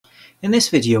In this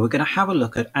video, we're going to have a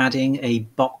look at adding a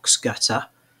box gutter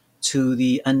to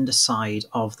the underside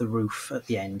of the roof at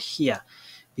the end here,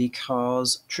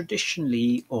 because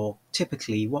traditionally or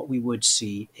typically what we would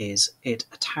see is it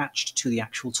attached to the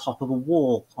actual top of a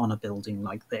wall on a building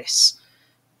like this,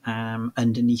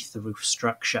 underneath the roof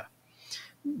structure.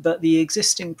 But the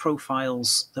existing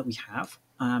profiles that we have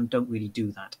don't really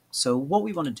do that. So what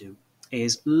we want to do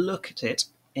is look at it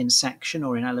in section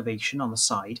or in elevation on the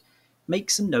side, make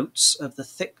some notes of the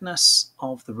thickness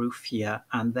of the roof here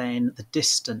and then the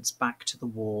distance back to the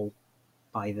wall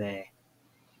by there.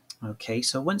 Okay,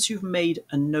 so once you've made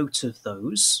a note of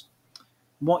those,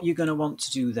 what you're going to want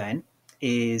to do then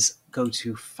is go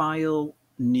to File,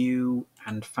 New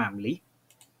and Family.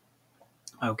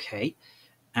 Okay,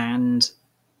 and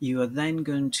you are then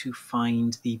going to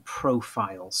find the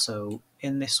profile. So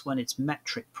in this one, it's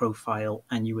metric profile,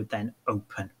 and you would then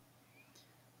open.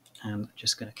 And I'm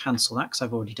just going to cancel that because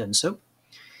I've already done so.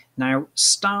 Now,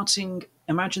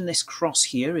 imagine this cross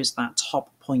here is that top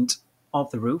point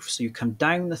of the roof. So you come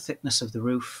down the thickness of the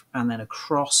roof and then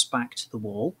across back to the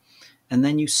wall. And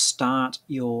then you start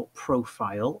your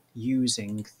profile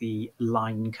using the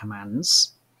line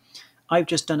commands. I've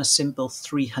just done a simple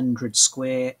 300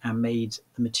 square and made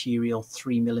the material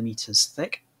 3mm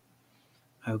thick.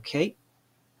 Okay,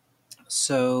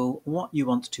 so what you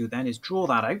want to do then is draw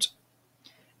that out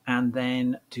and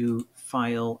then do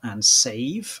File and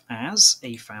Save as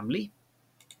a family.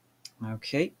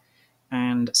 Okay,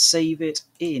 and save it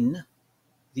in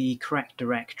the correct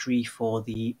directory for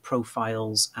the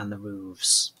profiles and the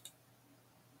roofs.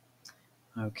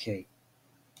 Okay,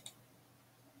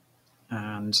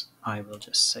 and I will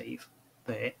just save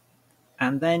there.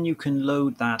 And then you can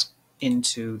load that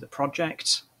into the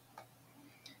project.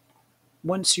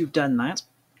 Once you've done that,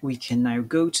 we can now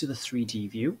go to the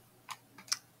 3D view,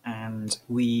 and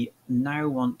we now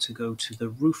want to go to the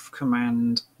roof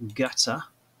command gutter.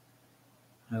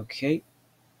 Okay,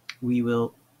 we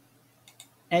will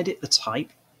edit the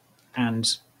type,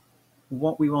 and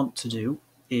what we want to do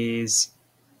is,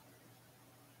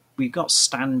 we've got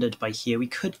standard by here, we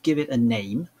could give it a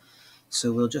name,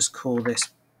 so we'll just call this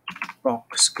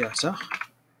box gutter.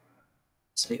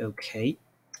 Say OK.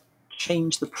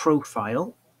 Change the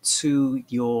profile to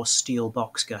your steel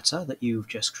box gutter that you've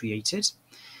just created,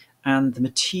 and the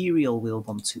material we'll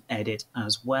want to edit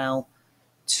as well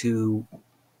to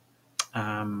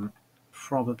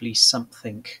probably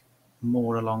something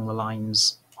more along the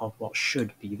lines of what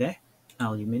should be there.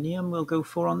 Aluminium we'll go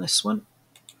for on this one.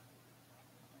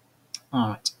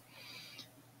 Alright,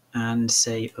 and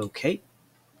say OK.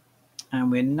 And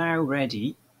we're now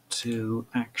ready to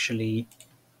actually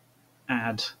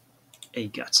add a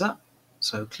gutter.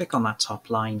 So click on that top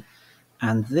line,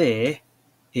 and there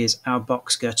is our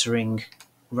box guttering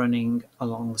running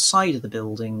along the side of the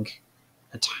building,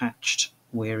 attached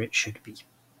where it should be.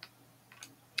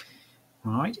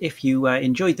 All right, if you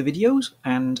enjoyed the videos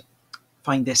and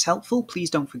find this helpful, please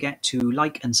don't forget to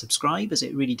like and subscribe, as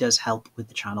it really does help with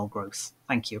the channel growth.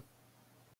 Thank you.